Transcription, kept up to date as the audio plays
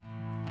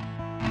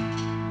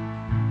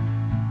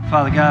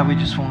Father God, we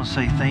just want to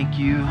say thank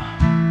you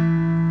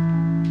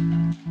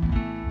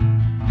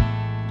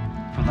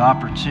for the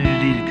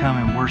opportunity to come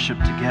and worship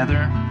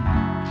together.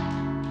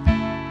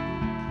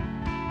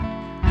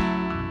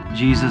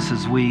 Jesus,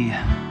 as we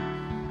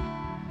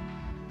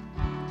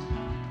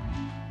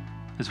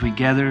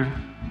gather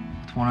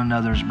with one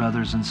another as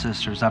brothers and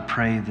sisters, I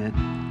pray that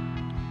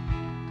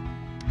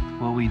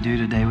what we do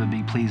today would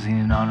be pleasing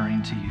and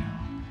honoring to you.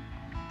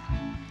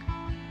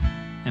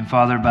 And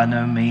Father, by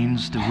no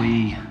means do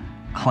we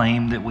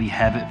claim that we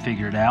have it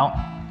figured out.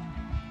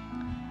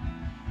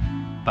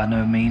 By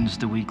no means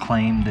do we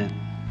claim that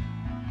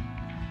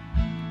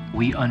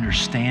we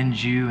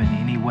understand you in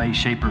any way,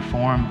 shape, or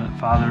form. But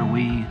Father,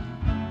 we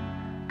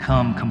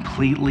come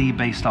completely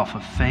based off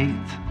of faith,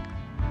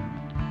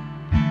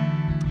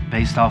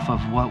 based off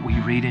of what we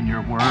read in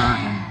your word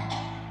and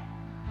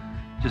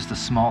just the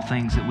small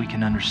things that we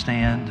can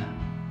understand.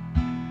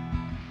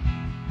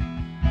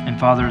 And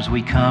Father, as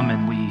we come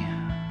and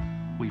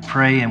we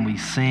pray and we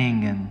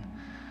sing, and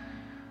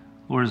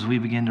Lord, as we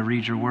begin to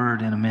read your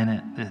word in a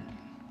minute, that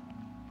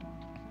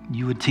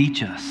you would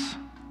teach us.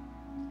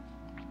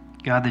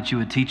 God, that you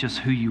would teach us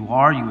who you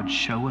are, you would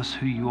show us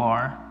who you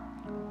are,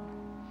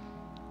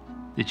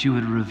 that you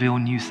would reveal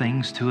new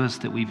things to us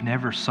that we've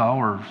never saw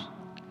or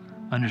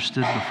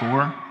understood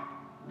before.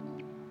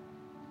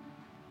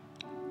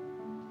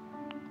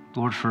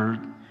 Lord,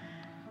 for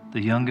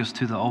the youngest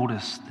to the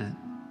oldest, that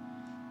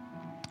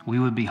we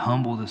would be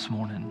humble this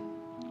morning,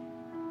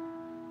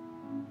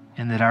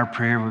 and that our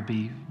prayer would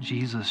be,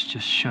 Jesus,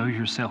 just show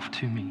yourself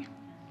to me.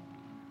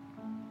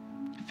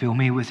 Fill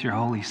me with your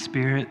Holy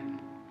Spirit.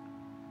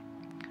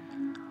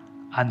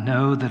 I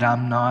know that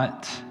I'm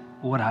not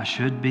what I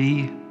should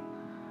be,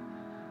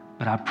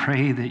 but I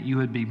pray that you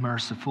would be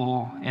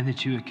merciful and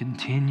that you would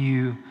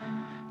continue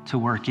to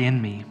work in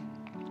me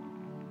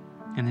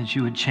and that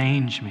you would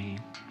change me.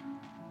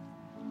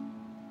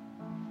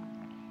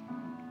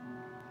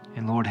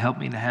 And Lord, help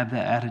me to have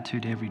that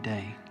attitude every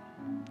day.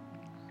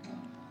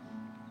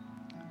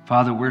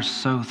 Father, we're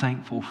so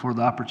thankful for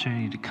the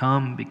opportunity to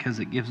come because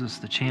it gives us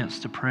the chance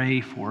to pray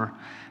for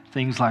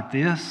things like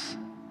this,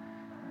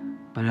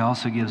 but it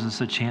also gives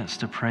us a chance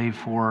to pray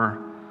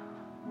for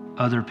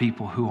other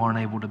people who aren't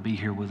able to be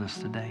here with us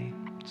today.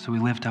 So we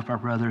lift up our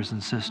brothers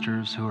and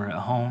sisters who are at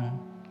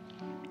home,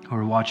 who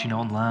are watching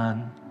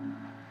online,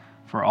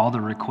 for all the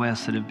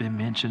requests that have been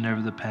mentioned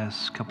over the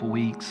past couple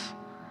weeks.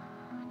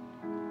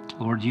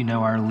 Lord, you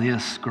know our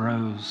list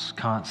grows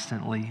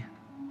constantly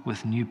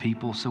with new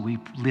people, so we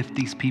lift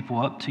these people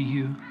up to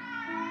you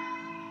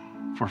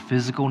for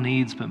physical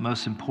needs, but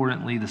most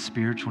importantly, the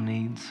spiritual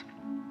needs.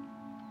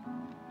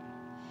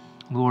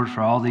 Lord,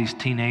 for all these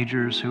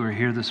teenagers who are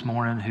here this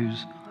morning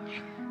who's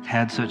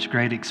had such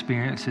great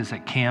experiences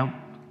at camp,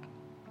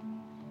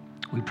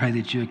 we pray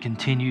that you would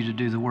continue to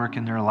do the work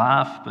in their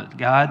life. But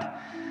God,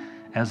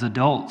 as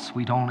adults,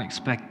 we don't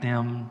expect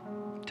them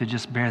to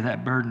just bear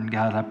that burden.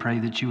 God, I pray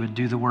that you would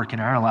do the work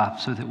in our life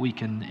so that we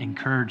can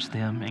encourage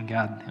them and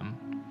guide them.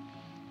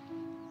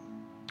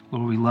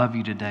 Lord, we love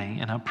you today,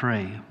 and I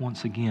pray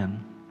once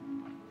again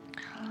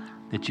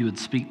that you would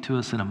speak to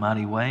us in a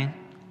mighty way,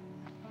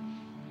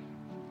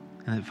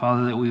 and that,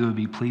 Father, that we would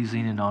be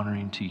pleasing and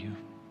honoring to you.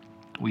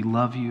 We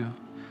love you,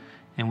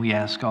 and we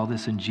ask all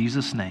this in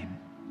Jesus' name.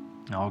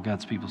 And all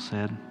God's people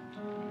said,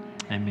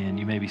 amen.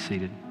 You may be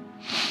seated.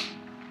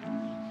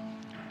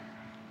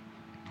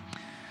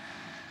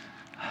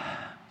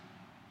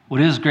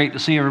 Well, it is great to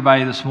see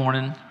everybody this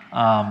morning.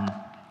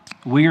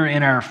 We are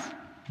in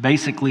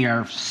basically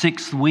our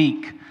 6th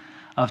week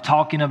of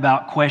talking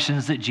about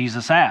questions that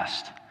Jesus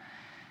asked.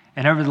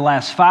 And over the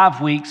last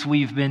 5 weeks,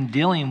 we've been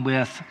dealing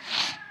with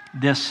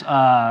this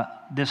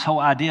whole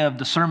idea of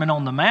the Sermon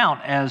on the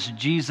Mount as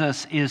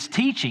Jesus is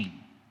teaching.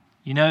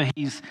 You know,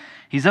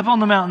 he's up on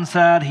the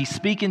mountainside, he's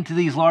speaking to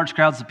these large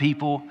crowds of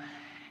people.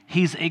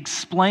 He's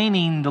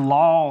explaining the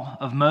law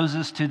of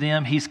Moses to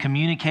them. He's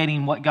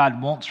communicating what God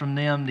wants from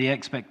them, the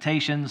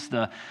expectations,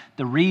 the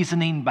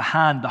reasoning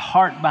behind, the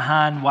heart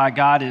behind why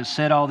God has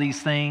said all these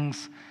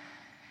things.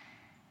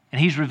 And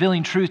he's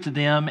revealing truth to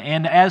them.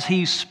 And as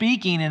he's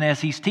speaking and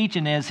as he's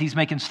teaching, as he's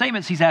making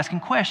statements, he's asking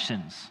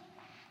questions.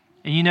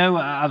 And you know,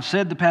 I've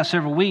said the past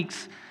several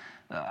weeks,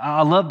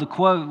 I love the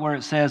quote where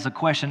it says, a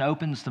question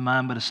opens the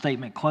mind, but a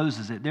statement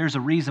closes it. There's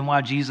a reason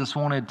why Jesus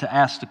wanted to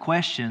ask the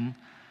question,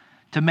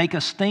 to make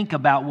us think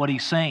about what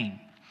he's saying.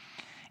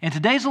 And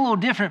today's a little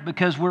different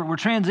because we're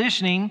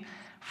transitioning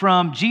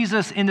from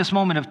Jesus in this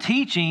moment of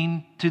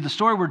teaching to the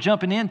story we're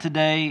jumping in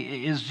today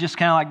is just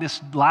kind of like this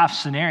life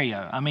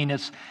scenario. I mean,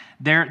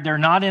 they're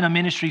not in a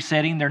ministry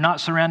setting. They're not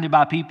surrounded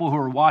by people who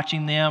are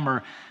watching them,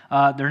 or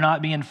they're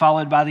not being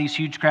followed by these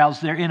huge crowds.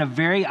 They're in a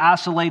very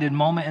isolated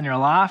moment in their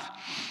life.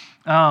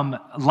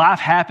 Life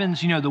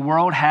happens, you know, the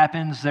world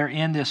happens. They're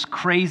in this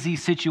crazy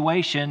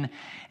situation.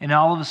 And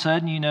all of a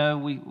sudden, you know,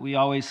 we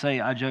always say,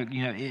 I joke,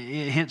 you know,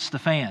 it hits the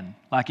fan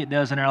like it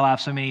does in our life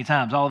so many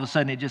times. All of a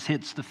sudden, it just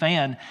hits the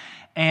fan.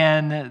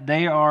 And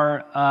they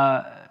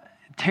are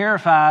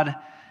terrified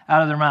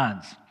out of their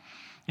minds.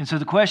 And so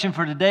the question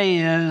for today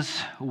is,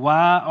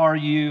 why are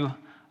you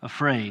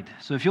afraid?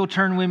 So if you'll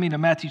turn with me to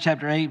Matthew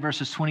chapter 8,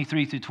 verses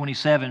 23 through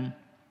 27,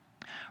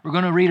 we're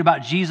going to read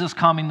about Jesus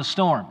calming the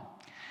storm.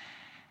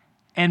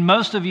 And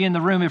most of you in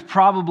the room have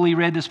probably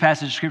read this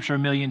passage of Scripture a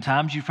million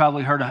times. You've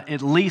probably heard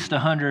at least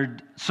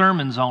 100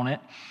 sermons on it.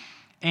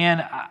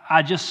 And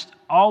I just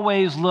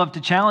always love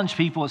to challenge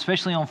people,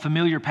 especially on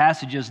familiar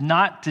passages,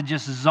 not to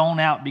just zone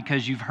out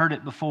because you've heard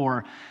it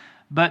before,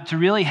 but to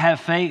really have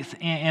faith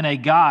in a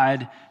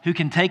God who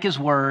can take His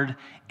Word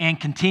and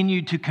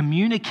continue to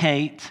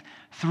communicate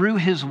through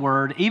His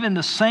Word, even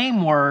the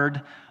same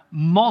Word,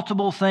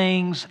 multiple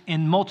things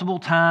in multiple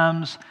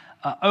times,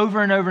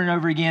 over and over and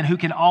over again, who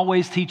can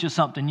always teach us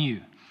something new.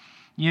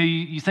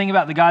 You think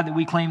about the God that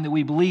we claim that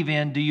we believe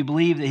in, do you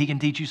believe that He can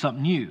teach you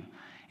something new?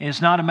 And it's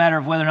not a matter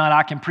of whether or not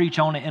I can preach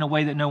on it in a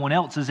way that no one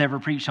else has ever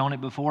preached on it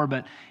before,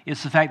 but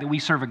it's the fact that we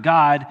serve a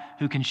God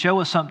who can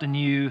show us something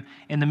new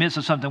in the midst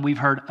of something we've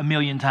heard a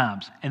million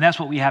times. And that's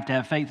what we have to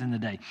have faith in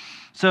today.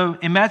 So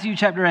in Matthew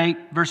chapter 8,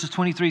 verses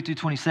 23 through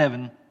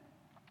 27,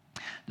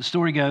 the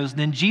story goes,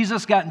 "Then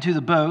Jesus got into the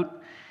boat,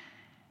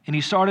 and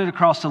He started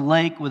across the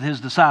lake with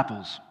His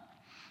disciples.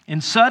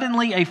 And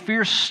suddenly a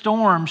fierce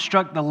storm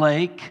struck the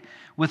lake,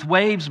 with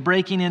waves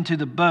breaking into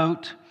the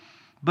boat,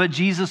 but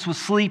Jesus was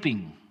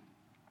sleeping.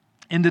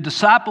 And the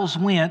disciples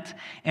went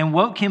and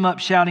woke Him up,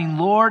 shouting,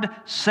 'Lord,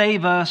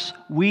 save us,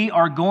 we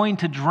are going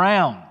to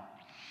drown.'"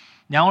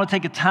 Now I want to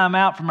take a time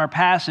out from our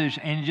passage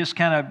and just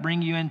kind of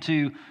bring you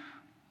into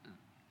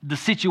the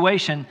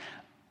situation.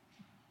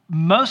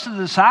 Most of the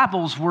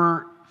disciples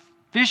were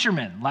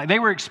fishermen, like they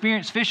were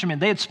experienced fishermen.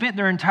 They had spent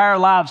their entire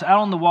lives out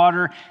on the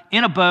water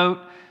in a boat.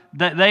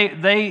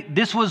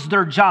 This was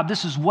their job.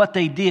 This is what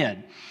they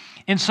did.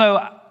 And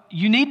so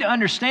you need to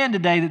understand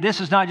today that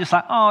this is not just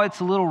like, oh, it's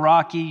a little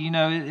rocky.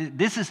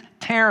 This is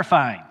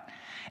terrifying.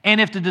 And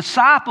if the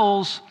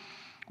disciples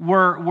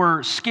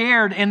were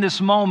scared in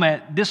this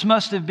moment, this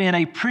must have been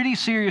a pretty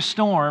serious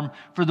storm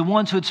for the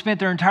ones who had spent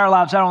their entire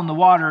lives out on the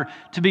water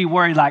to be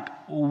worried like,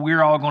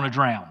 we're all going to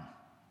drown.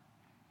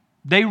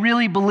 They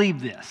really believed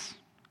this,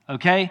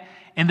 okay?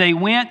 And they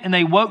went and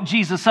they woke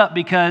Jesus up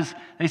because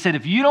they said,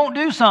 if you don't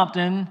do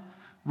something,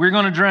 we're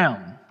going to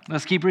drown.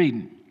 Let's keep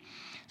reading.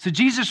 So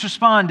Jesus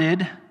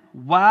responded,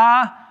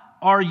 "Why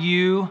are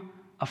you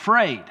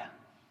afraid?"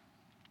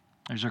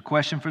 There's our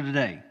question for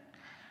today.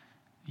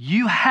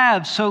 You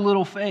have so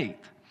little faith.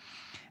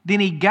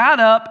 Then He got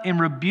up and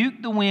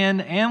rebuked the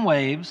wind and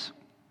waves,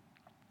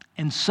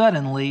 and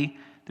suddenly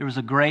there was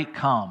a great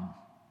calm.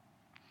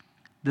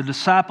 The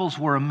disciples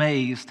were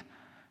amazed.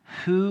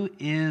 "Who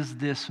is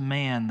this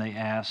man," they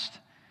asked,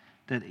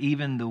 "that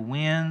even the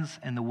winds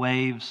and the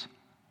waves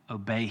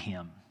obey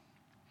Him?"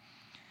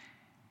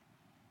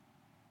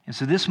 And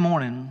so this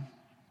morning,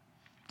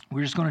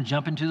 we're just going to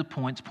jump into the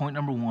points. Point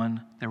number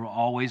one, there will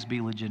always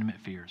be legitimate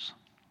fears.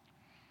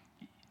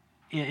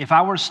 If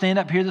I were to stand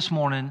up here this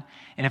morning,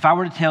 and if I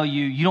were to tell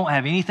you, you don't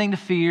have anything to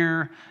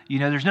fear,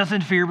 there's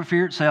nothing to fear but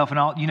fear itself, and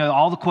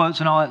all the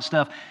quotes and all that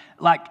stuff,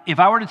 like if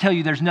I were to tell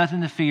you there's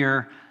nothing to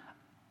fear,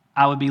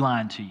 I would be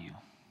lying to you.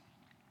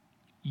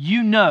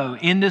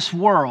 In this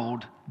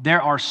world,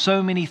 there are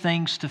so many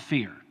things to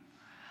fear.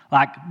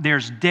 Like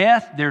there's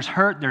death, there's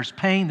hurt, there's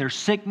pain, there's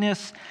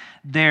sickness,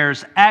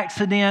 there's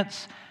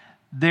accidents,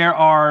 there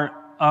are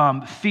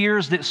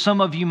fears that some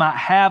of you might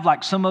have,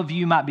 like some of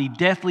you might be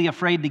deathly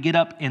afraid to get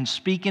up and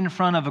speak in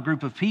front of a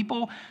group of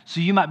people,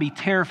 so you might be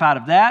terrified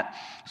of that.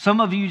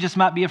 Some of you just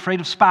might be afraid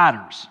of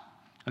spiders,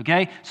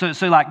 okay? So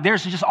like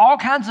there's just all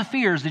kinds of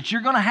fears that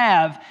you're going to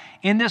have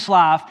in this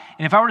life,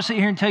 and if I were to sit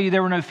here and tell you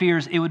there were no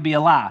fears, it would be a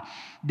lie.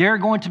 There are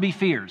going to be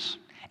fears,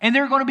 and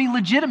there are going to be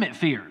legitimate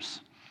fears.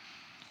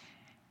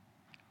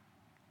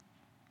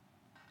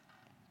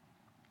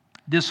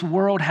 This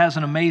world has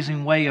an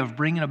amazing way of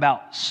bringing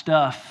about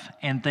stuff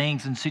and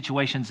things and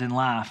situations in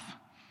life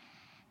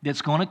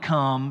that's going to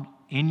come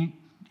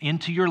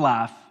into your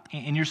life,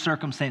 in your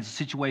circumstances,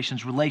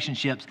 situations,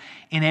 relationships,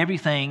 and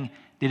everything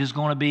that is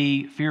going to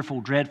be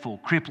fearful, dreadful,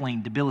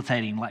 crippling,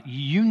 debilitating. Like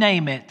you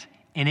name it,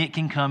 and it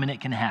can come and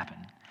it can happen.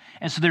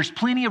 And so there's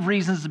plenty of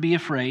reasons to be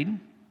afraid.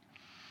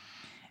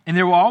 And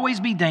there will always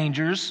be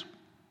dangers,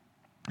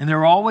 and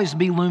there will always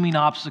be looming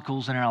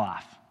obstacles in our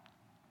life.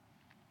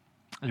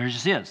 There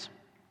just is.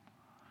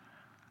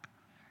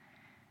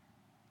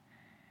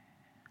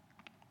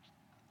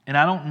 And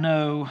I don't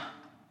know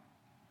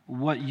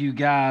what you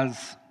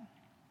guys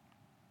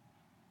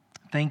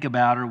think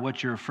about or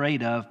what you're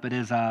afraid of, but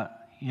as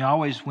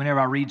whenever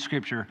I read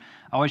Scripture,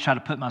 I always try to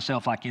put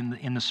myself like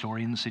in the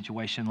story, in the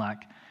situation,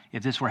 like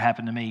if this were to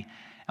happen to me.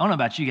 I don't know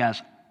about you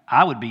guys,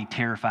 I would be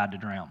terrified to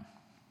drown.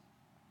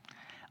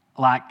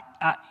 Like,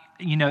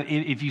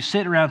 if you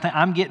sit around,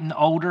 I'm getting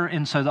older,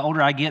 and so the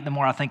older I get, the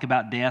more I think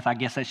about death. I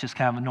guess that's just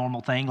kind of a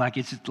normal thing. Like,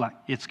 it's just like,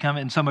 it's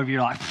coming, and some of you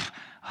are like,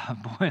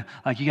 oh boy,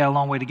 like you got a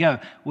long way to go.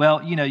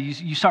 Well,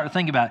 you start to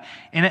think about it.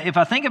 And if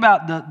I think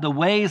about the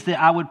ways that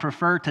I would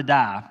prefer to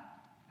die,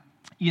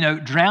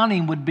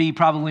 drowning would be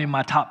probably in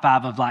my top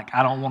 5 of like,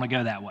 I don't want to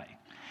go that way.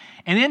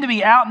 And then to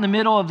be out in the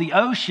middle of the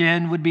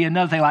ocean would be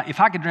another thing. Like if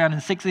I could drown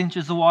in 6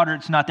 inches of water,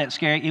 it's not that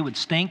scary. It would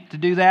stink to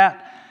do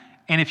that.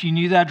 And if you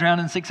knew that I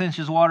drowned in 6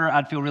 inches of water,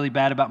 I'd feel really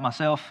bad about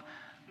myself.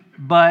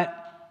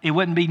 But it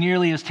wouldn't be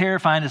nearly as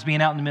terrifying as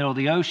being out in the middle of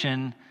the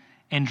ocean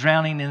and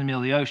drowning in the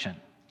middle of the ocean.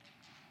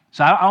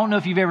 So I don't know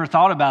if you've ever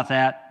thought about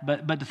that,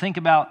 but to think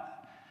about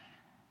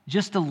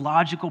just the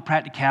logical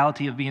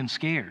practicality of being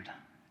scared.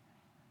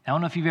 I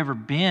don't know if you've ever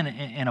been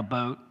in a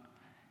boat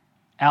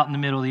out in the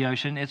middle of the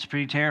ocean. It's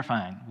pretty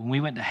terrifying. When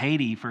we went to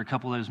Haiti for a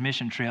couple of those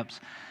mission trips,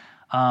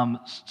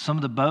 some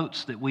of the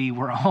boats that we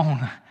were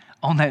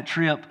on that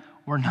trip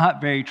were not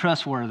very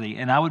trustworthy.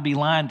 And I would be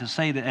lying to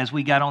say that as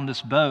we got on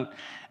this boat,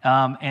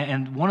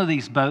 and one of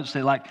these boats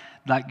that like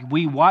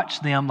we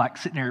watched them like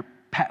sitting there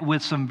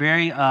with some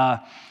very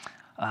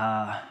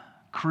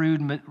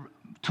crude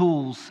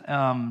tools,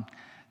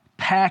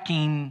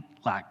 packing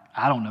like,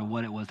 I don't know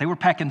what it was. They were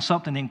packing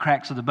something in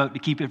cracks of the boat to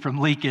keep it from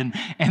leaking.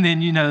 And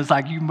then, it's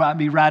like you might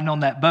be riding on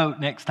that boat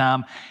next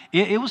time.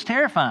 It was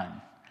terrifying.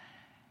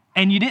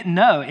 And you didn't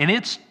know. And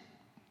it's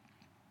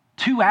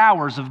 2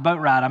 hours of boat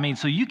ride. I mean,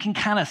 so you can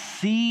kind of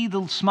see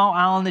the small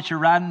island that you're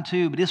riding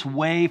to, but it's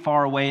way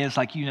far away. It's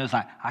like, it's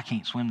like, I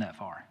can't swim that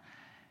far.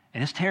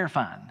 And it's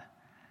terrifying.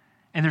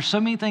 And there's so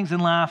many things in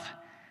life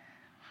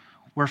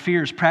where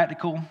fear is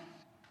practical.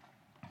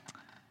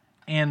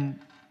 And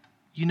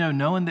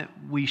knowing that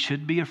we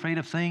should be afraid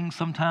of things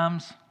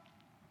sometimes.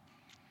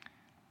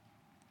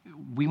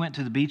 We went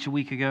to the beach a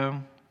week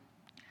ago,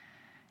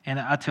 and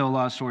I tell a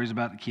lot of stories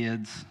about the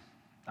kids.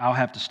 I'll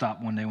have to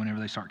stop one day whenever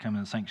they start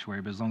coming to the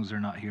sanctuary, but as long as they're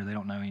not here, they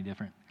don't know any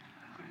different.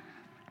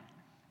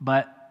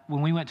 But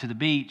when we went to the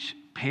beach,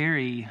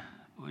 Perry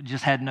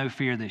just had no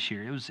fear this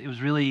year. It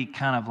was really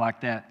kind of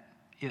like that.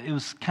 It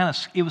was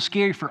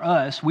scary for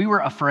us. We were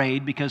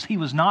afraid because he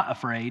was not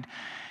afraid.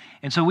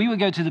 And so we would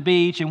go to the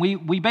beach, and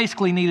we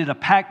basically needed a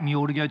pack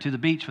mule to go to the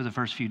beach for the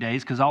first few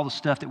days because all the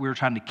stuff that we were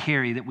trying to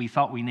carry that we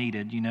thought we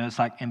needed, it's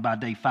like, and by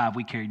day 5,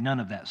 we carried none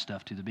of that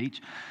stuff to the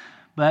beach.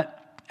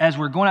 But as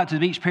we're going out to the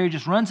beach, Perry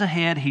just runs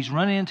ahead. He's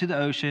running into the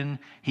ocean.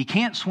 He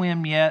can't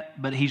swim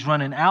yet, but he's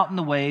running out in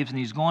the waves, and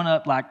he's going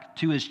up like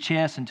to his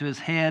chest and to his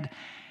head.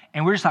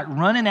 And we're just like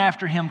running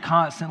after him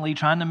constantly,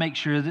 trying to make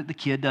sure that the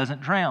kid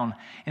doesn't drown.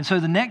 And so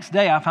the next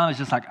day, I finally was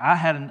just like, I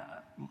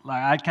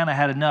kind of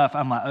had enough.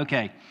 I'm like,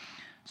 okay.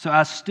 So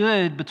I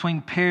stood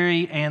between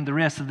Perry and the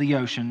rest of the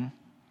ocean,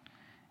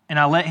 and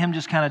I let him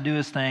just kind of do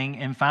his thing,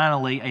 and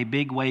finally a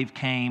big wave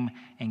came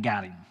and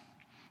got him.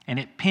 And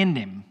it pinned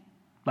him.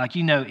 Like,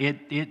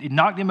 it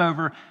knocked him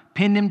over,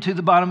 pinned him to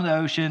the bottom of the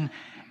ocean,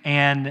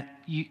 and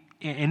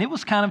it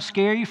was kind of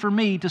scary for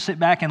me to sit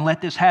back and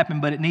let this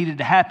happen, but it needed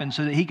to happen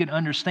so that he could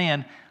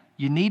understand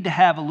you need to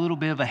have a little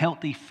bit of a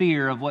healthy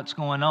fear of what's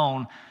going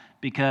on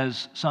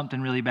because something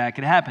really bad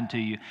could happen to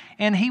you.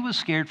 And he was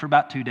scared for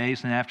about 2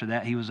 days, and after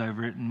that, he was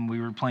over it, and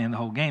we were playing the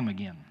whole game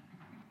again.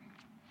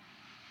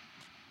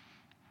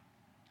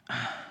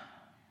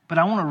 But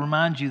I want to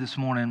remind you this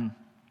morning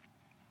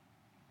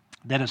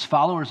that as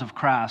followers of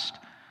Christ,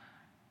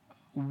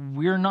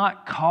 we're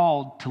not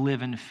called to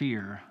live in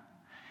fear,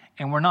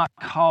 and we're not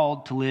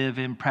called to live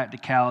in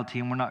practicality,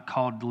 and we're not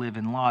called to live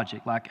in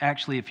logic. Like,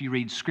 actually, if you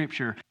read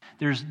Scripture,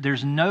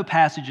 there's no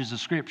passages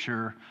of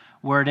Scripture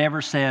where it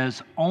ever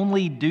says,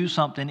 only do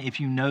something if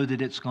you know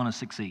that it's going to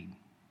succeed.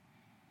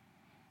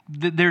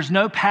 There's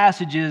no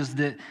passages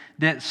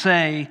that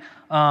say,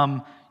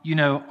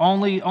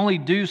 only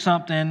do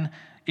something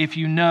if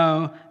you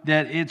know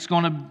that it's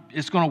going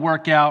to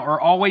work out, or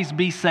always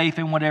be safe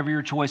in whatever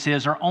your choice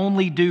is, or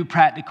only do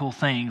practical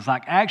things.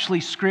 Like,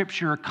 actually,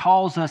 Scripture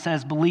calls us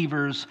as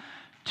believers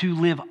to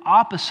live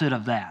opposite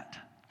of that.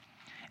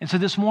 And so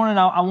this morning,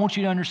 I want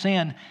you to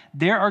understand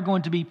there are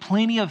going to be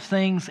plenty of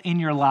things in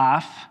your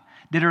life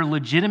that are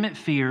legitimate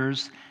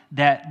fears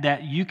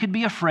that you could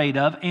be afraid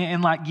of.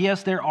 And like,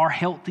 yes, there are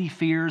healthy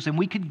fears, and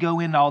we could go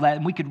into all that,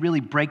 and we could really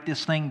break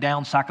this thing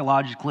down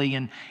psychologically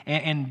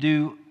and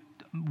do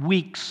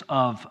weeks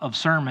of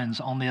sermons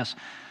on this.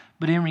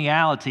 But in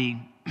reality,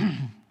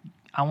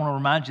 I want to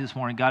remind you this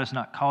morning, God has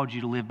not called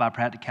you to live by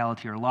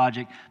practicality or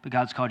logic, but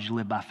God's called you to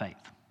live by faith.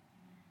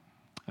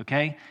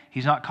 Okay?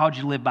 He's not called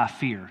you to live by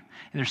fear.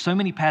 And there's so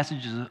many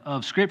passages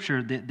of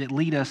Scripture that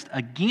lead us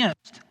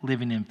against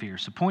living in fear.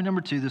 So point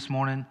number 2 this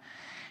morning,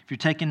 if you're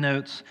taking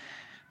notes,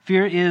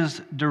 fear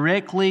is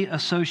directly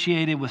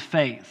associated with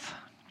faith.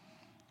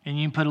 And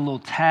you can put a little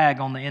tag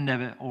on the end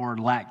of it, or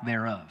lack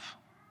thereof.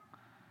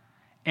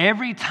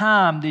 Every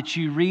time that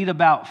you read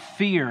about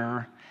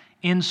fear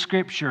in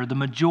Scripture, the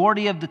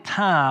majority of the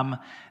time,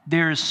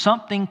 there is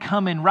something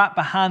coming right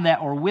behind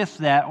that, or with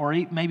that, or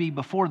maybe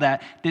before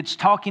that, that's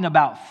talking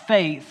about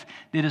faith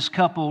that is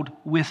coupled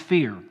with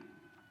fear.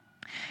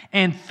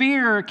 And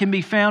fear can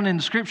be found in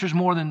the Scriptures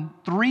more than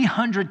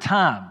 300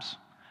 times.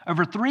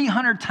 Over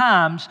 300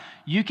 times,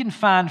 you can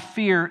find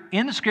fear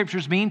in the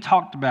Scriptures being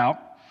talked about.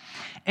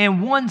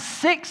 And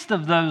 1/6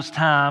 of those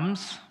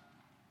times,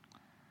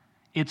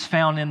 it's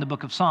found in the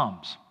book of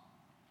Psalms.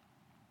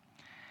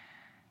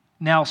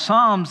 Now,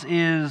 Psalms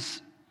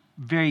is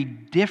very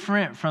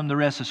different from the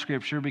rest of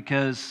Scripture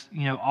because,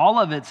 all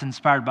of it's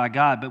inspired by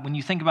God. But when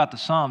you think about the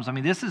Psalms,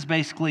 this is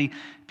basically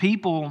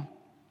people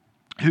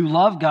who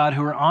love God,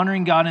 who are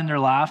honoring God in their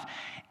life.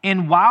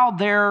 And while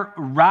they're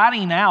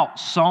writing out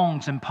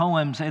songs and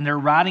poems and they're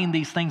writing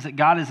these things that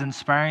God is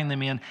inspiring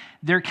them in,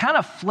 they're kind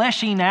of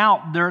fleshing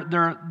out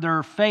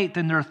their faith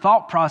and their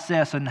thought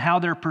process and how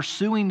they're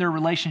pursuing their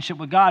relationship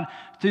with God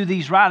through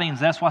these writings.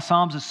 That's why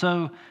Psalms is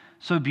so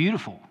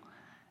beautiful.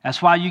 That's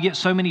why you get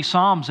so many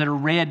Psalms that are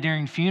read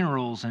during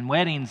funerals and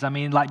weddings.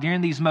 Like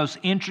during these most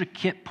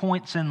intricate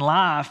points in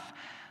life,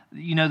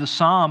 the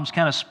Psalms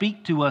kind of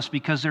speak to us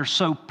because they're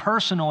so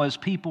personal as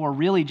people are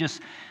really just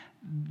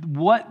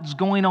what's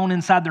going on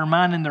inside their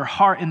mind and their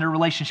heart in their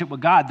relationship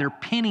with God. They're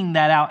penning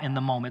that out in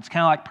the moment. It's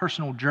kind of like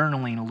personal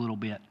journaling a little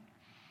bit.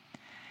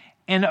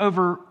 And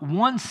over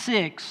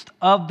 1/6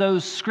 of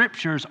those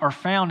scriptures are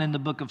found in the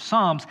book of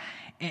Psalms.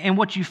 And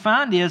what you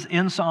find is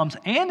in Psalms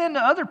and in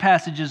the other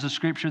passages of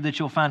Scripture that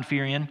you'll find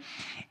fear in,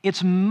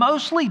 it's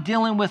mostly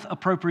dealing with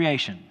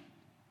appropriation.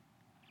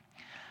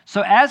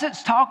 So as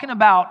it's talking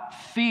about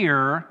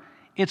fear,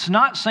 it's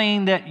not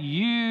saying that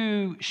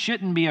you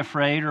shouldn't be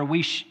afraid or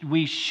we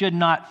should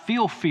not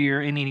feel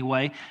fear in any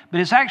way,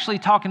 but it's actually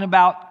talking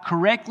about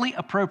correctly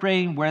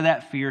appropriating where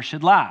that fear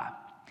should lie.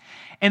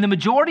 And the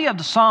majority of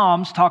the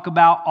Psalms talk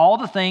about all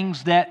the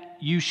things that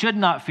you should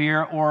not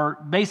fear, or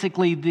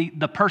basically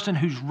the person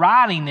who's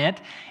writing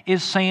it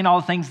is saying all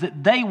the things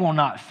that they will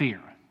not fear.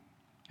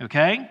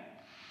 Okay?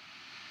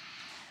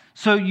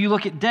 So you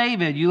look at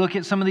David, you look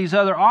at some of these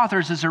other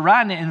authors as they're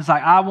writing it, and it's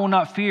like, I will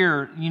not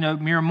fear,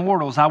 mere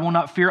mortals. I will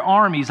not fear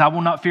armies. I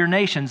will not fear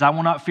nations. I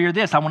will not fear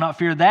this. I will not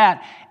fear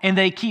that. And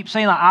they keep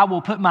saying, I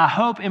will put my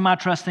hope and my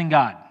trust in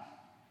God.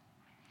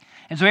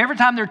 And so every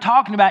time they're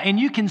talking about, and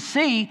you can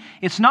see,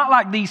 it's not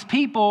like these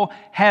people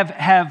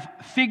have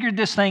figured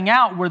this thing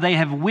out where they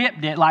have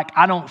whipped it, like,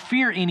 I don't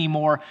fear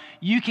anymore.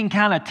 You can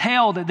kind of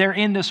tell that they're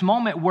in this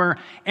moment where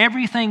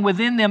everything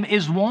within them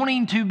is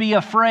wanting to be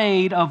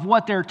afraid of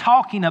what they're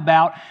talking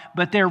about,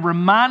 but they're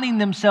reminding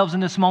themselves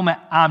in this moment,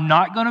 I'm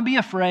not going to be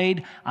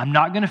afraid. I'm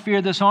not going to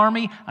fear this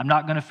army. I'm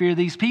not going to fear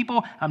these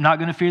people. I'm not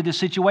going to fear this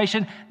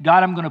situation.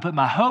 God, I'm going to put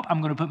my hope,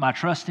 I'm going to put my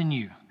trust in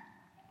you.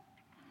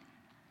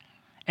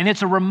 And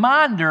it's a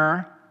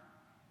reminder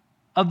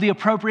of the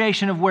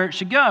appropriation of where it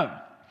should go.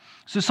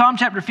 So Psalm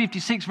chapter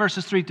 56,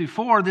 verses 3 through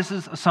 4, this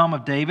is a Psalm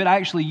of David. I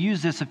actually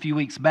used this a few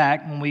weeks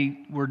back when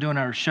we were doing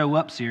our Show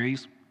Up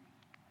series.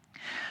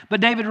 But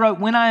David wrote,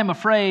 when I am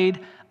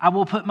afraid, I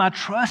will put my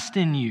trust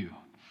in you.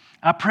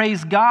 I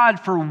praise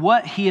God for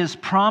what he has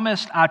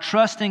promised. I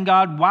trust in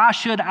God. Why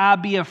should I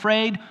be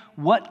afraid?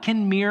 What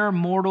can mere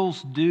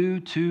mortals do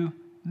to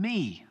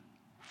me?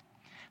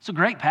 It's a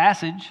great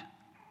passage.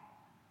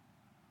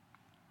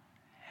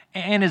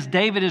 And as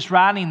David is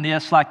writing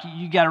this, like,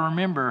 you got to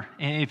remember,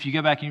 if you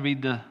go back and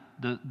read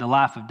the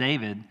life of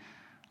David,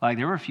 like,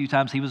 there were a few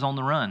times he was on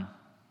the run.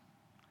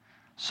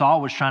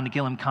 Saul was trying to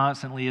kill him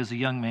constantly as a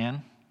young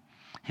man.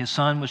 His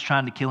son was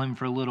trying to kill him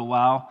for a little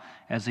while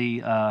as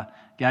he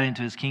got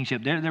into his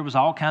kingship. There was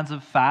all kinds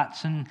of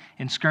fights and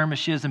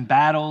skirmishes and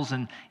battles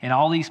and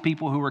all these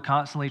people who were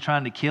constantly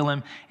trying to kill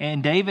him.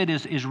 And David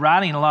is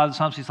writing a lot of the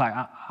Psalms. He's like,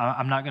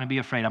 I'm not going to be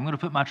afraid. I'm going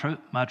to put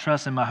my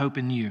trust and my hope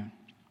in you.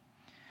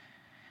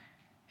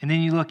 And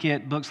then you look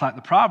at books like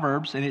the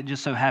Proverbs, and it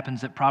just so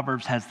happens that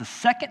Proverbs has the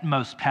second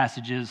most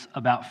passages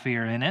about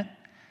fear in it.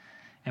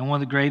 And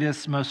one of the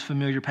greatest, most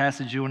familiar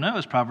passages you'll know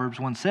is Proverbs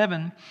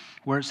 1:7,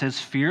 where it says,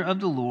 fear of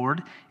the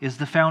Lord is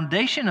the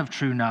foundation of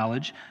true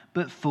knowledge,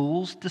 but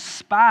fools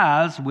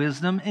despise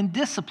wisdom and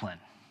discipline.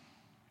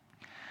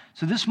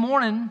 So this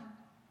morning,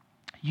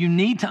 you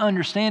need to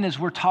understand, as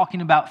we're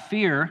talking about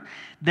fear,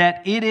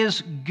 that it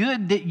is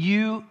good that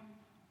you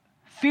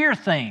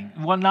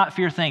not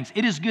fear things.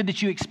 It is good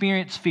that you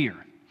experience fear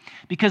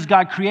because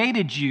God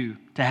created you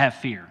to have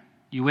fear.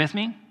 You with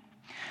me?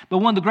 But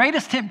one of the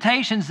greatest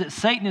temptations that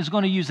Satan is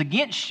going to use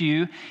against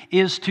you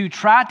is to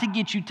try to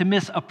get you to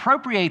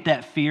misappropriate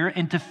that fear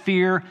and to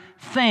fear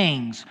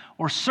things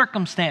or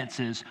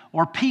circumstances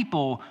or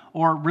people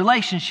or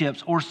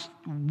relationships or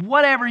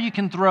whatever you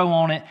can throw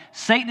on it.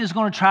 Satan is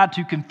going to try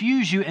to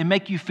confuse you and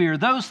make you fear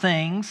those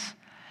things.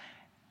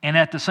 And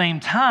at the same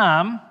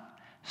time,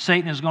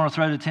 Satan is going to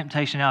throw the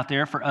temptation out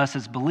there for us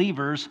as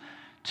believers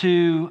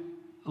to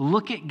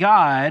look at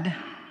God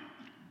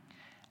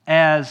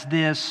as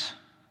this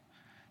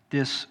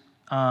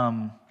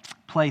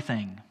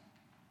plaything.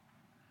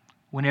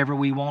 Whenever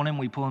we want him,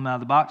 we pull him out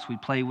of the box, we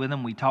play with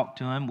him, we talk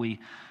to him,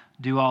 we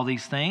do all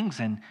these things,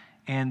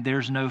 and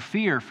there's no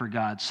fear for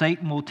God.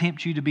 Satan will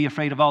tempt you to be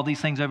afraid of all these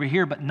things over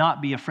here, but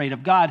not be afraid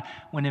of God,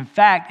 when in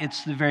fact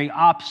it's the very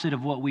opposite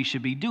of what we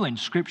should be doing.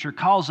 Scripture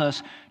calls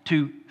us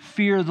to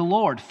fear the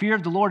Lord. Fear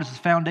of the Lord is the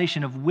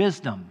foundation of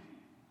wisdom.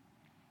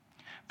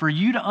 For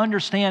you to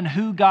understand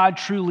who God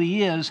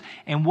truly is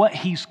and what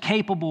he's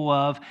capable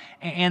of,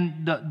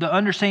 and the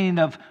understanding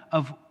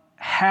of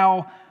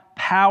how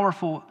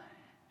powerful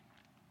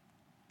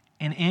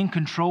and in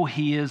control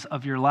he is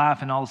of your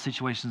life and all the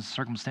situations and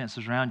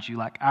circumstances around you,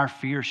 like, our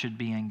fear should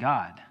be in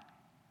God.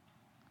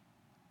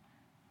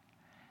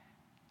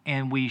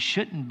 And we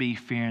shouldn't be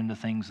fearing the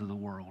things of the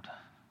world.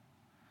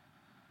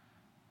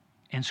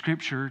 And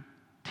Scripture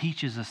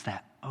teaches us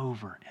that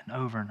over and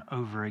over and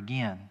over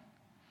again.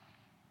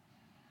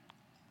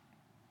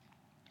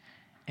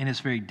 And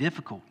it's very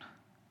difficult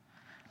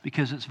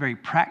because it's very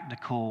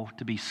practical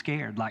to be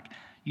scared. Like,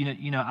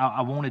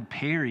 I wanted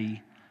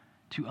Perry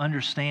to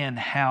understand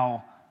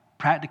how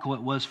practical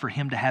it was for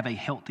him to have a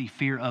healthy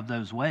fear of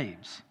those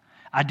waves.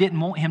 I didn't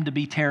want him to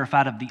be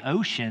terrified of the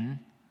ocean.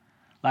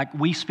 Like,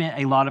 we spent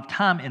a lot of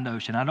time in the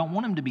ocean. I don't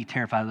want him to be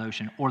terrified of the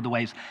ocean or the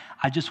waves.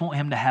 I just want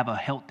him to have a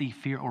healthy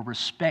fear or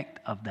respect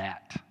of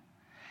that.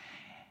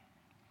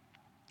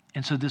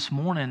 And so this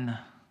morning,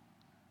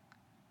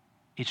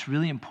 it's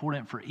really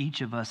important for each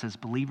of us as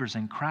believers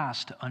in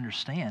Christ to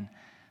understand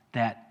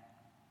that,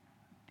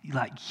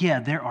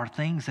 there are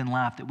things in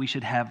life that we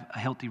should have a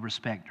healthy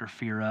respect or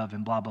fear of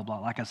and blah, blah, blah.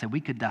 Like I said, we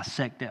could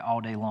dissect it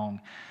all day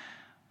long.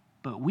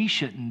 But we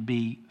shouldn't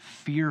be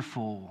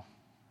fearful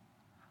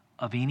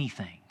of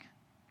anything.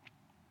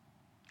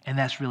 And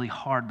that's really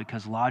hard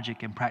because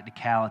logic and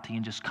practicality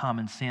and just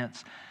common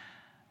sense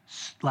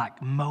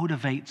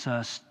motivates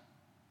us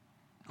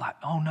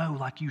oh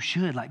no, you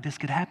should, this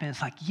could happen.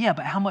 It's yeah,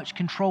 but how much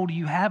control do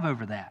you have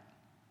over that?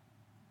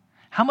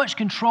 How much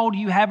control do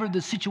you have over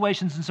the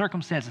situations and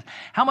circumstances?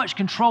 How much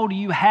control do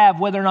you have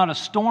whether or not a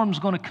storm's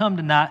going to come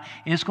tonight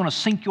and it's going to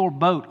sink your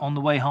boat on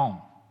the way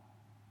home?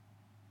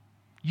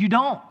 You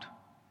don't.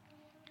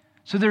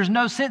 So there's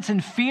no sense in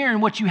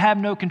fearing what you have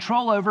no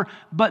control over,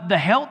 but the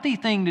healthy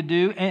thing to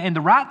do and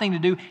the right thing to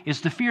do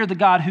is to fear the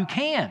God who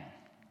can.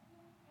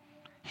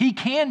 He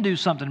can do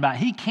something about it.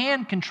 He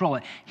can control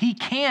it. He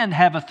can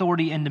have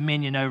authority and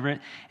dominion over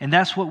it, and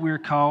that's what we're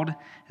called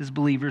as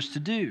believers to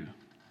do.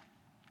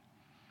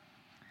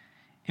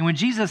 And when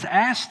Jesus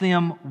asked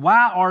them,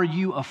 "Why are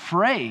you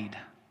afraid?"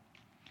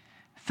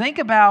 think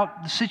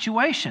about the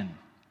situation.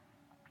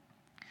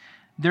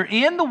 They're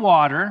in the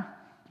water.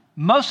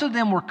 Most of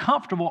them were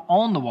comfortable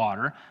on the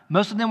water.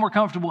 Most of them were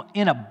comfortable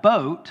in a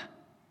boat.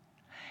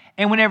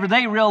 And whenever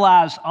they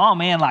realized, oh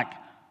man,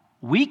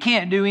 we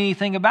can't do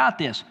anything about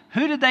this,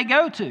 who did they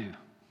go to?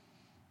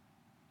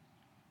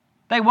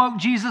 They woke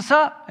Jesus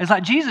up. It's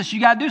Jesus,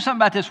 you got to do something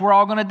about this. We're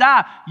all going to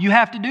die. You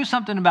have to do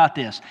something about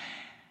this.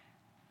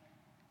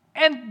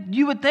 And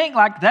you would think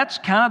that's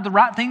kind of the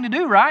right thing to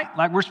do, right?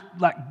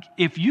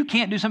 If you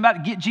can't do something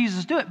about it, get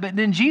Jesus to do it. But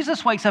then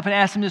Jesus wakes up and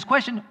asks him this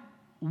question,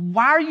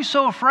 why are you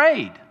so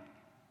afraid?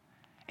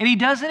 And he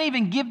doesn't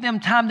even give them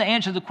time to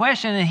answer the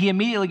question, and he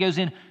immediately goes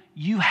in,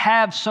 you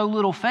have so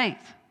little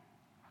faith.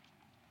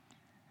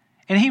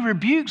 And he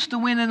rebukes the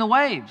wind and the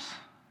waves.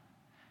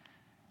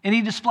 And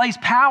he displays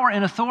power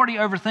and authority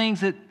over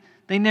things that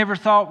they never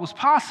thought was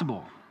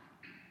possible.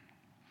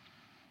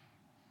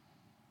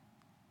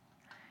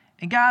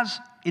 And guys,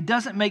 it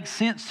doesn't make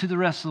sense to the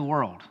rest of the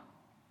world.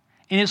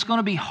 And it's going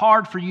to be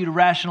hard for you to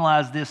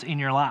rationalize this in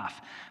your life.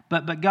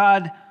 But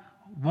God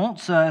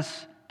wants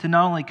us to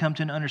not only come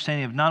to an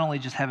understanding of not only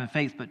just having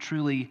faith, but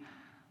truly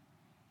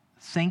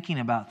thinking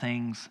about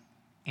things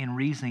and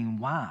reasoning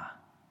why.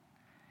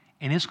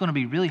 And it's going to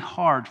be really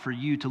hard for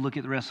you to look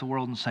at the rest of the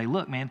world and say,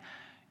 look, man,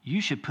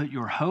 you should put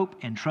your hope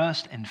and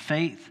trust and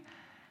faith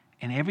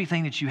and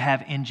everything that you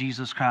have in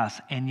Jesus Christ.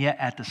 And yet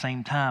at the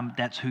same time,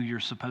 that's who you're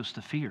supposed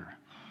to fear.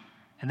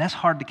 And that's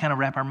hard to kind of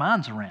wrap our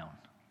minds around.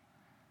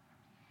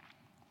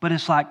 But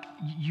it's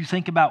you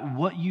think about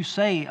what you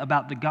say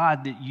about the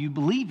God that you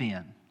believe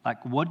in.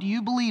 What do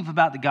you believe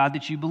about the God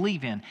that you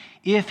believe in?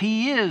 If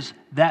he is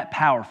that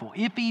powerful,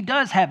 if he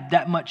does have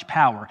that much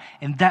power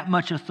and that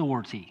much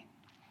authority,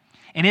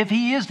 and if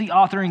he is the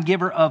author and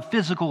giver of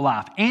physical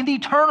life and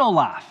eternal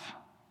life,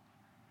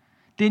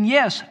 then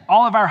yes,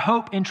 all of our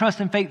hope and trust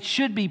and faith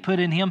should be put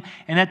in him.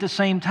 And at the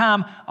same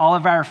time, all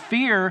of our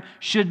fear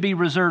should be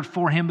reserved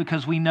for him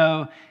because we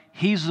know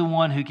he's the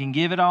one who can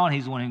give it all and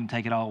he's the one who can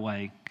take it all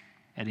away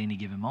at any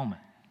given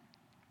moment.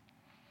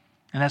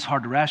 And that's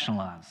hard to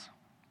rationalize.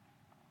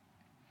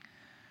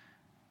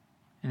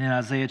 And in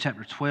Isaiah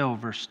chapter 12,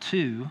 verse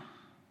 2,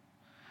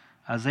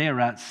 Isaiah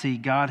writes, "See,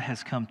 God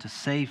has come to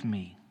save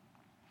me.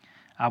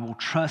 I will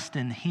trust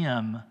in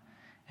him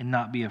and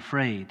not be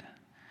afraid.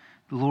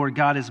 The Lord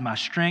God is my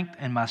strength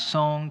and my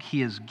song. He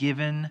has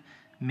given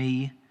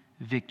me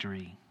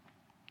victory."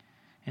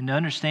 And to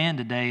understand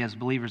today as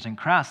believers in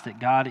Christ that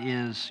God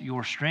is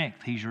your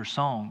strength. He's your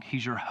song.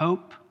 He's your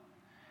hope.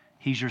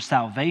 He's your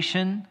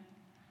salvation.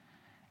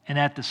 And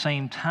at the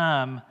same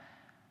time,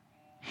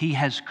 he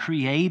has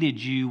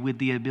created you with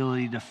the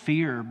ability to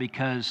fear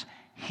because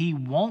he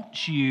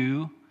wants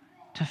you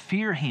to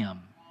fear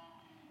him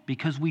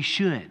because we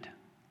should.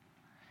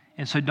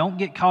 And so don't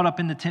get caught up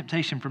in the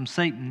temptation from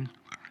Satan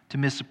to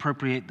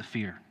misappropriate the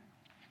fear.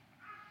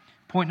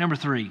 Point number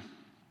 3.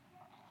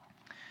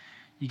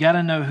 You got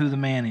to know who the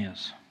man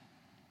is.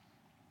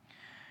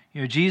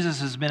 Jesus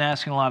has been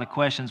asking a lot of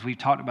questions. We've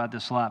talked about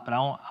this a lot, but I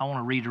want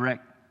to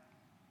redirect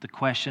the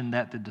question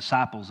that the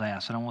disciples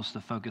asked, and I want us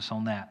to focus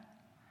on that.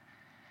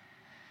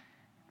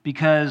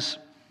 Because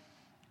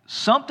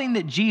something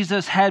that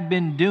Jesus had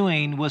been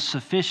doing was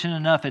sufficient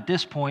enough at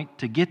this point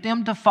to get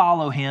them to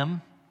follow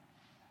him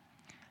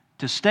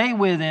to stay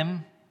with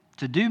him,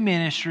 to do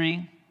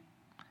ministry.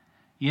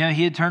 You know,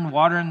 he had turned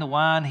water into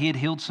wine. He had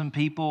healed some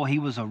people. He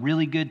was a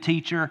really good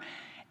teacher.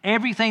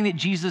 Everything that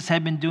Jesus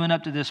had been doing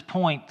up to this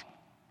point,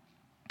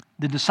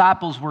 the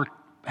disciples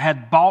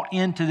had bought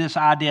into this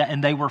idea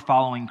and they were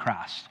following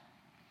Christ.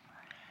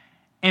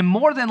 And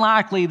more than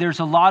likely, there's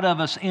a lot of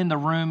us in the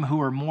room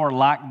who are more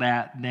like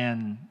that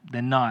than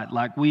not.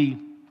 Like we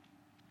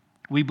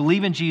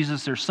believe in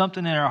Jesus. There's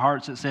something in our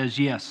hearts that says,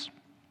 yes,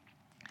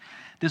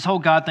 this whole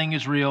God thing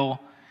is real.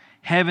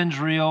 Heaven's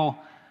real.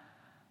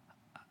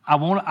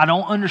 I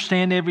don't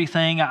understand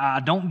everything. I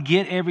don't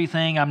get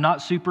everything. I'm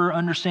not super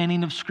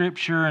understanding of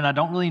Scripture, and I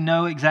don't really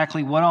know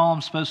exactly what all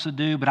I'm supposed to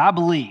do, but I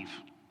believe.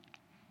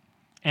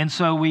 And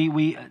so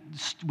we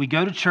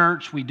go to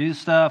church, we do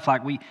stuff,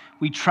 like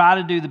we try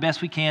to do the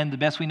best we can, the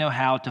best we know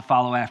how to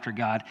follow after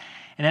God.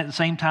 And at the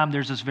same time,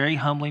 there's this very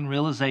humbling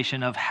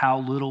realization of how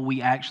little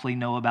we actually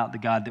know about the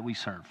God that we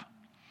serve.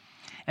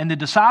 And the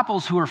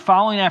disciples who are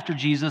following after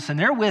Jesus, and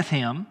they're with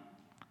him,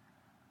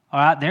 all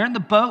right, they're in the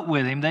boat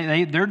with him,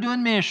 they're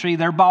doing ministry,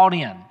 they're bought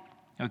in,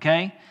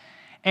 okay?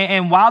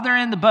 And while they're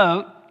in the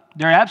boat,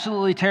 they're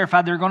absolutely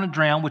terrified they're going to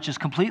drown, which is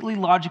completely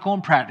logical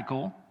and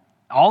practical.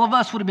 All of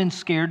us would have been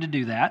scared to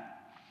do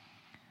that.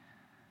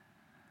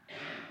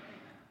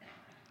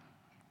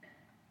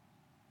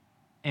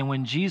 And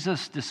when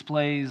Jesus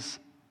displays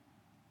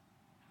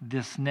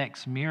this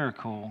next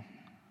miracle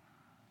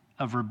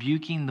of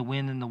rebuking the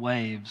wind and the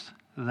waves,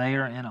 they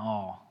are in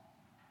awe.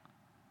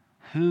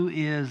 Who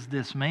is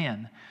this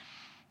man?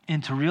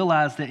 And to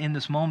realize that in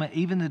this moment,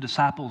 even the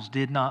disciples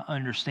did not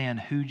understand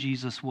who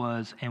Jesus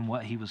was and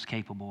what he was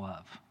capable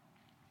of.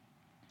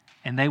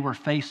 And they were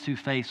face to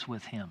face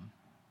with him.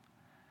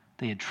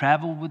 They had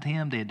traveled with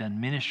him. They had done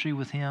ministry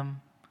with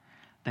him.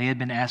 They had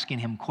been asking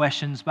him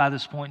questions by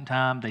this point in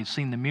time. They've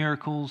seen the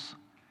miracles.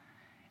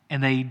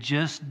 And they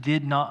just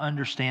did not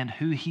understand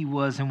who he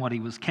was and what he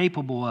was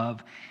capable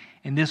of.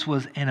 And this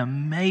was an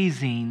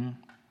amazing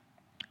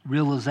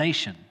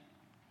realization.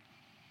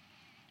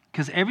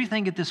 Because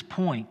everything at this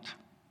point,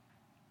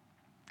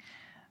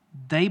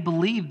 they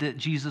believed that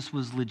Jesus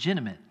was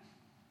legitimate.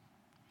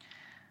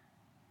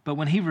 But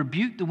when he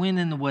rebuked the wind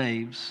and the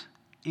waves,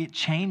 it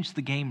changed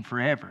the game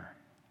forever.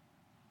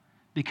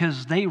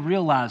 Because they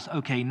realized,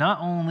 okay,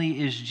 not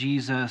only is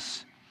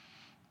Jesus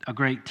a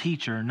great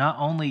teacher, not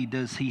only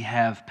does he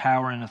have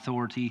power and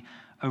authority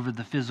over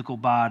the physical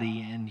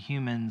body and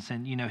humans,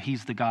 and, you know,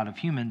 he's the God of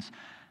humans,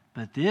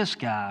 but this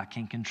guy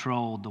can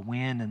control the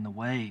wind and the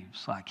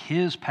waves. Like,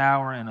 his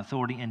power and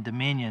authority and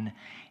dominion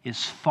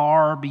is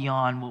far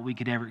beyond what we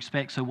could ever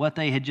expect. So what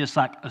they had just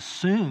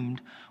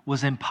assumed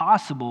was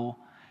impossible,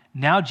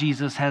 now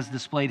Jesus has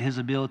displayed his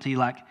ability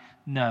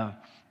no,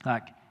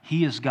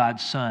 he is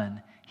God's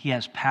son. He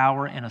has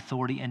power and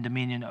authority and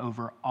dominion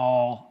over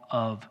all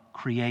of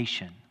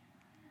creation.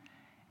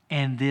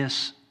 And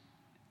this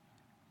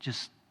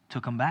just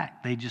took them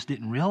back. They just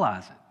didn't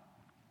realize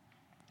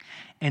it.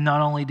 And not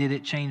only did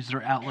it change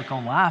their outlook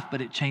on life, but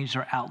it changed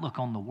their outlook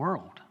on the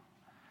world.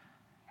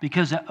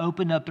 Because it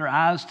opened up their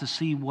eyes to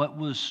see what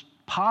was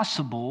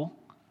possible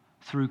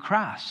through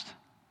Christ.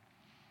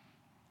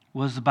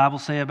 What does the Bible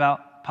say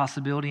about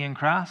possibility in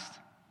Christ?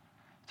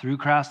 Through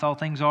Christ, all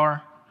things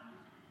are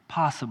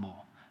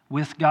possible.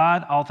 With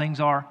God, all things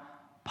are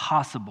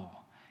possible.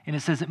 And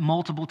it says it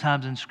multiple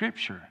times in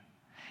Scripture.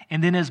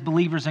 And then as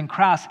believers in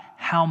Christ,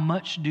 how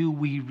much do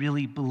we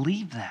really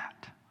believe that?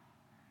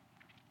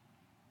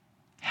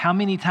 How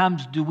many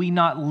times do we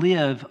not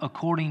live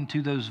according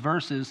to those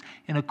verses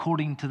and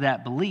according to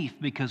that belief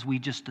because we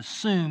just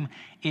assume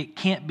it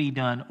can't be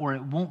done or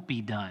it won't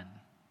be done?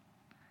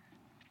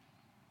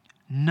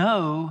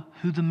 Know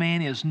who the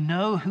man is.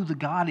 Know who the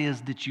God is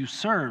that you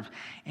serve.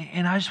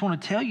 And I just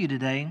want to tell you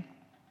today,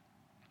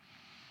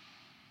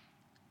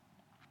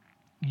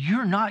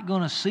 you're not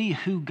going to see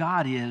who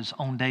God is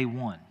on day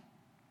one.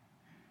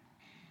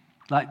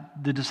 Like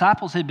the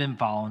disciples had been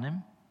following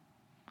him.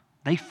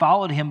 They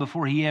followed him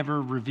before he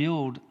ever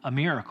revealed a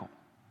miracle.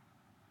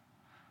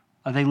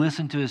 They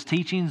listened to his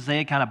teachings. They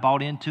had kind of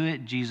bought into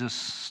it. Jesus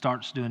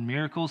starts doing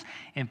miracles.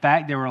 In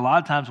fact, there were a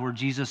lot of times where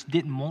Jesus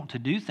didn't want to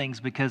do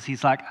things because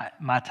he's like,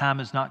 my time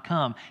has not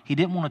come. He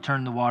didn't want to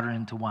turn the water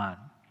into wine.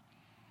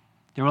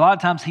 There were a lot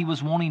of times he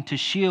was wanting to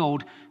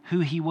shield who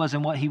he was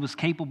and what he was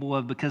capable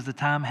of because the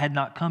time had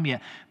not come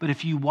yet. But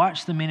if you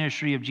watch the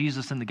ministry of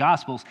Jesus in the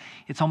Gospels,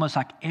 it's almost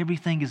like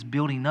everything is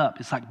building up.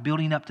 It's like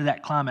building up to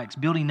that climax,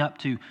 building up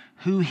to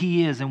who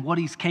he is and what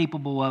he's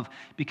capable of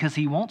because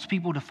he wants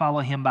people to follow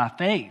him by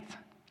faith,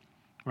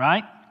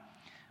 right?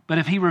 But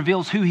if he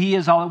reveals who he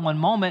is all at one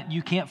moment,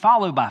 you can't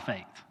follow by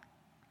faith.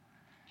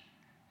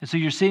 And so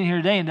you're sitting here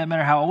today, and it doesn't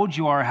matter how old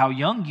you are, how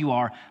young you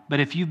are, but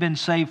if you've been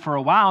saved for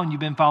a while and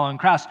you've been following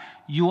Christ,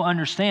 you will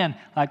understand,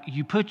 like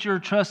you put your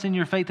trust and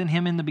your faith in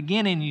him in the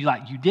beginning,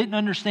 you didn't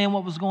understand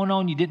what was going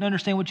on, you didn't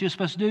understand what you were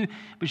supposed to do,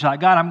 but you're like,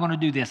 God, I'm going to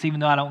do this, even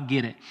though I don't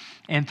get it.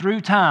 And through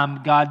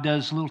time, God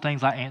does little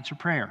things like answer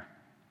prayer.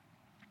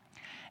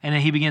 And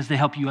then he begins to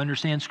help you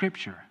understand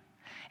Scripture.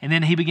 And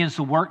then he begins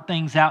to work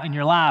things out in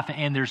your life,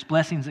 and there's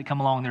blessings that come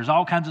along. There's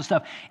all kinds of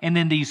stuff. And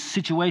then these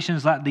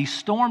situations, like these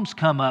storms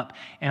come up,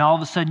 and all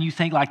of a sudden you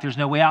think like there's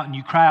no way out, and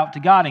you cry out to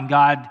God, and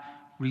God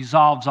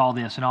resolves all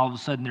this, and all of a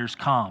sudden there's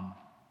calm.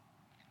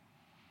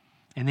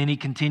 And then he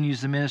continues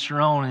to minister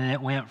on, and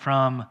it went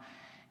from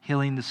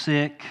healing the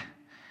sick,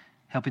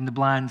 helping the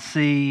blind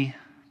see,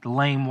 the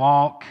lame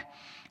walk,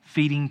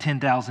 feeding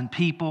 10,000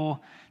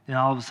 people. Then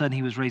all of a sudden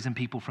he was raising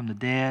people from the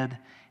dead.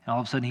 And all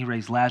of a sudden he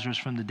raised Lazarus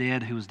from the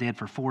dead, who was dead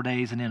for 4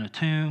 days and in a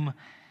tomb.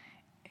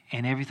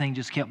 And everything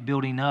just kept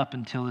building up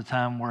until the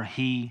time where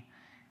he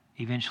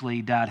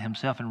eventually died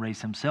himself and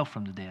raised himself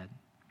from the dead.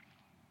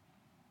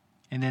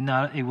 And then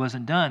it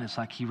wasn't done. It's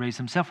like he raised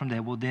himself from the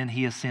dead. Well, then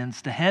he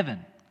ascends to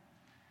heaven.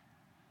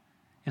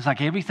 It's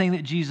like everything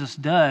that Jesus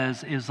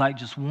does is like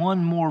just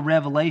one more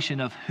revelation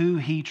of who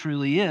he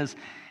truly is.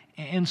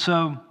 And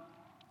so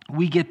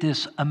we get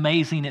this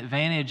amazing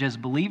advantage as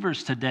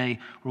believers today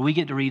where we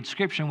get to read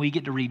Scripture and we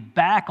get to read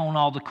back on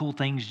all the cool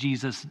things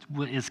Jesus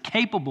is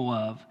capable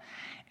of.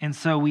 And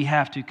so we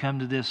have to come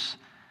to this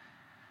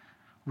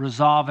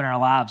resolve in our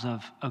lives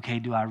of, okay,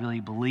 do I really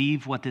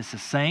believe what this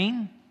is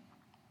saying?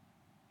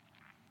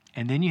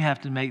 And then you have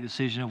to make the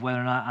decision of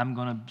whether or not I'm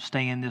going to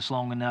stay in this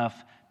long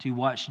enough to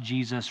watch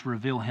Jesus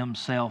reveal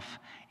himself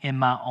in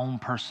my own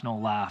personal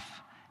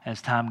life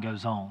as time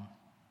goes on.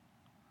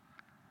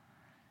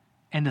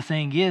 And the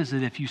thing is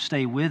that if you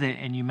stay with it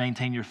and you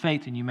maintain your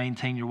faith and you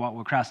maintain your walk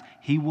with Christ,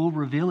 he will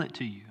reveal it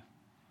to you.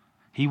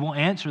 He will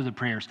answer the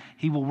prayers.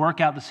 He will work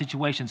out the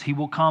situations. He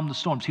will calm the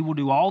storms. He will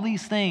do all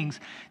these things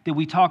that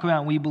we talk about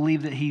and we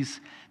believe that he's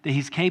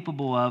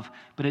capable of,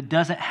 but it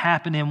doesn't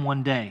happen in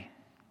one day.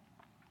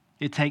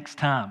 It takes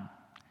time.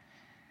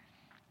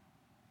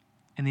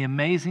 And the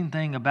amazing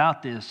thing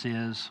about this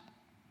is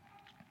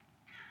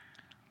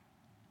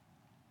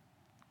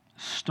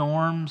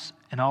storms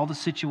and all the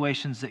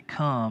situations that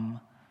come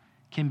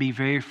can be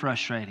very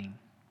frustrating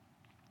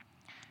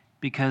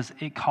because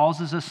it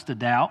causes us to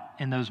doubt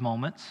in those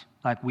moments,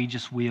 like we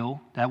just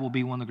will. That will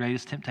be one of the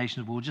greatest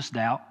temptations. We'll just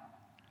doubt.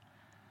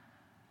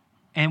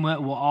 And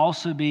it will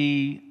also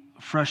be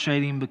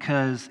frustrating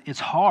because it's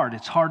hard.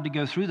 It's hard to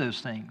go through those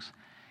things.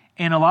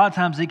 And a lot of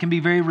times it can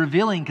be very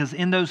revealing because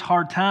in those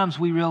hard times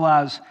we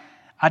realize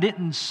I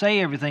didn't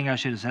say everything I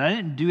should have said. I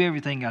didn't do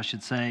everything I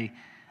should say.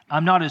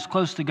 I'm not as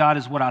close to God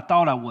as what I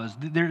thought I was.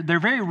 They're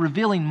very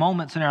revealing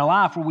moments in our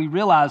life where we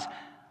realize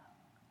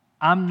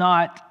I'm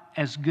not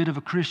as good of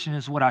a Christian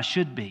as what I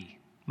should be.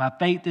 My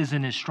faith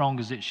isn't as strong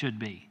as it should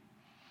be.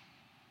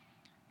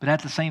 But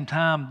at the same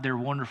time, they're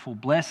wonderful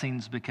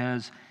blessings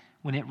because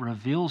when it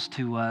reveals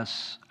to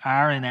us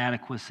our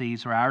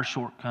inadequacies or our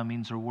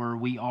shortcomings or where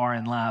we are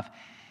in life,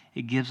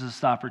 it gives us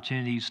the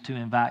opportunities to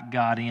invite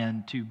God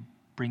in to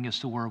bring us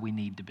to where we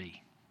need to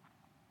be.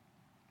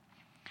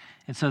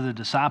 And so the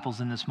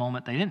disciples in this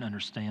moment, they didn't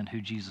understand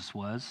who Jesus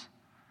was.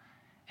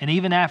 And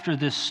even after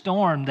this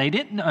storm, they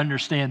didn't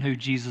understand who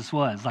Jesus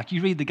was. Like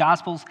you read the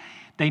Gospels,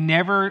 they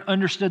never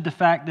understood the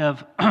fact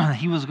of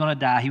he was going to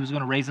die, he was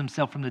going to raise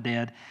himself from the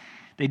dead.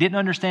 They didn't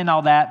understand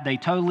all that. They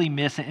totally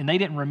miss it. And they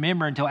didn't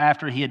remember until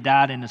after he had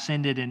died and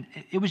ascended. And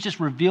it was just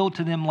revealed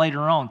to them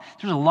later on.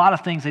 There's a lot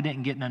of things they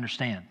didn't get and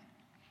understand.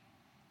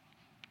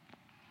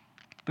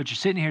 But you're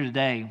sitting here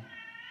today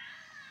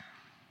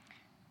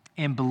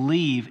and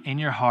believe in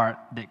your heart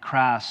that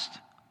Christ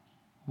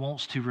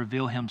wants to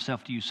reveal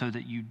himself to you so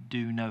that you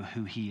do know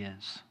who he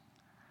is.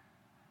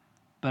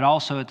 But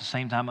also at the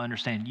same time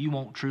understand you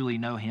won't truly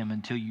know him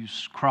until you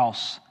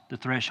cross the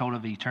threshold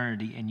of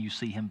eternity and you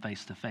see him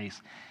face to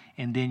face.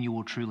 And then you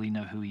will truly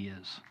know who he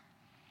is.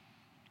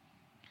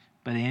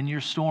 But in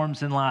your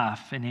storms in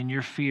life and in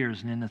your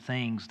fears and in the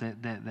things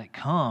that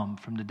come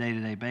from the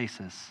day-to-day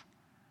basis,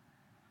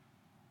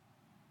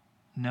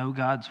 know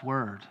God's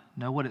word.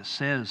 Know what it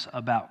says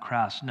about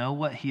Christ. Know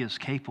what he is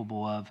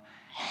capable of.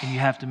 And you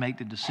have to make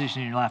the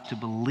decision in your life to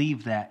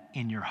believe that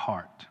in your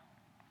heart.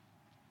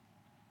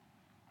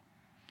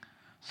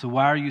 So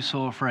why are you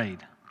so afraid?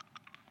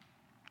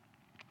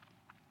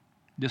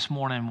 This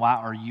morning, why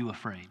are you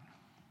afraid?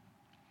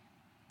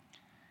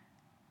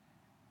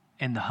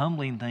 And the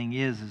humbling thing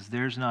is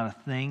there's not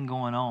a thing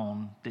going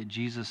on that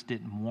Jesus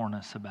didn't warn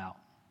us about.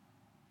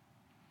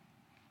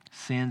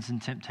 Sins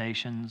and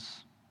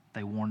temptations,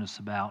 they warned us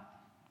about.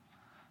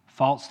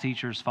 False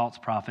teachers, false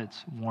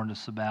prophets warned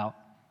us about.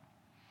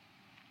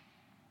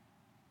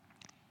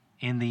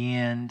 In the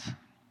end,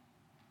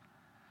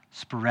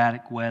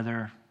 sporadic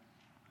weather,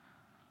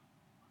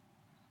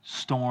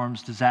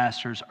 storms,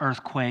 disasters,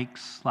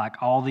 earthquakes, like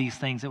all these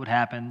things that would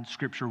happen,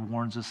 Scripture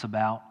warns us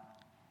about.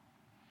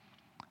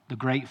 The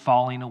great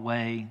falling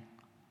away,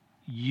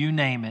 you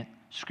name it,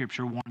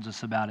 Scripture warns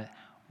us about it.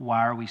 Why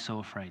are we so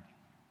afraid?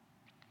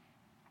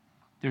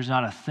 There's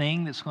not a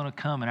thing that's going to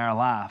come in our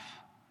life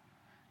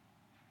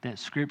that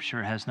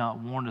Scripture has not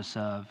warned us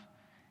of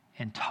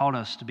and taught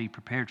us to be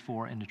prepared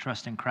for and to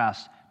trust in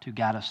Christ to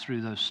guide us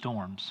through those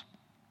storms.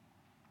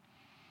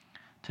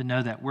 To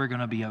know that we're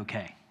going to be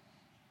okay.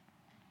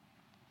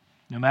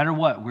 No matter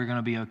what, we're going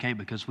to be okay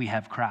because we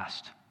have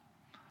Christ.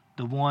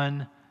 The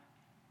one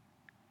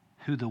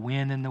who the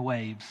wind and the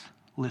waves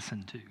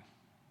listen to.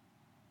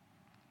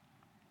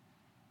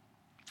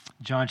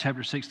 John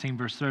chapter 16,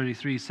 verse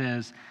 33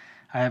 says,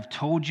 I have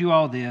told you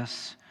all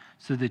this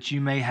so that you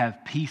may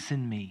have peace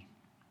in me.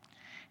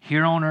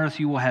 Here on earth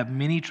you will have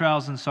many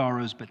trials and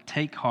sorrows, but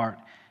take heart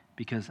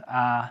because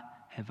I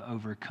have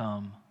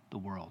overcome the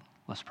world.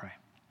 Let's pray.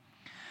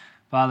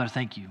 Father,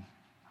 thank you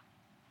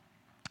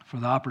for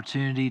the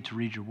opportunity to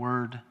read your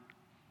word.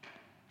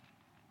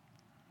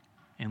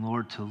 And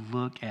Lord, to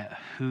look at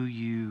who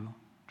you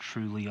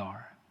truly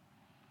are.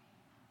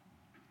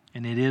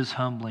 And it is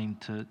humbling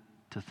to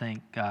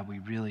think, God, we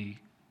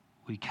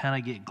kind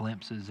of get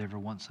glimpses every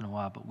once in a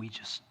while, but we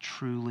just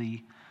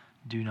truly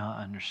do not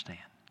understand.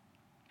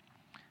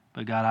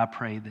 But God, I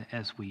pray that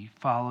as we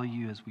follow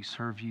you, as we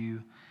serve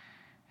you,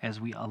 as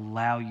we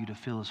allow you to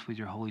fill us with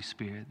your Holy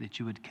Spirit, that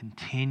you would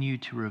continue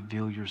to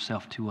reveal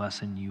yourself to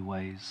us in new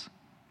ways.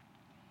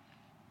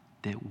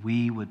 That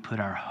we would put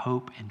our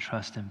hope and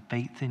trust and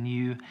faith in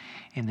you,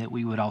 and that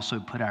we would also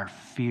put our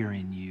fear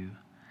in you.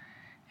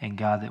 And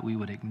God, that we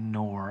would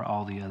ignore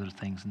all the other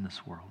things in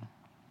this world.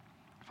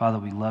 Father,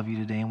 we love you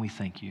today and we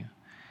thank you.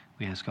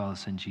 We ask all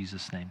this in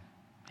Jesus' name.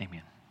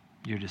 Amen.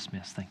 You're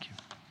dismissed. Thank you.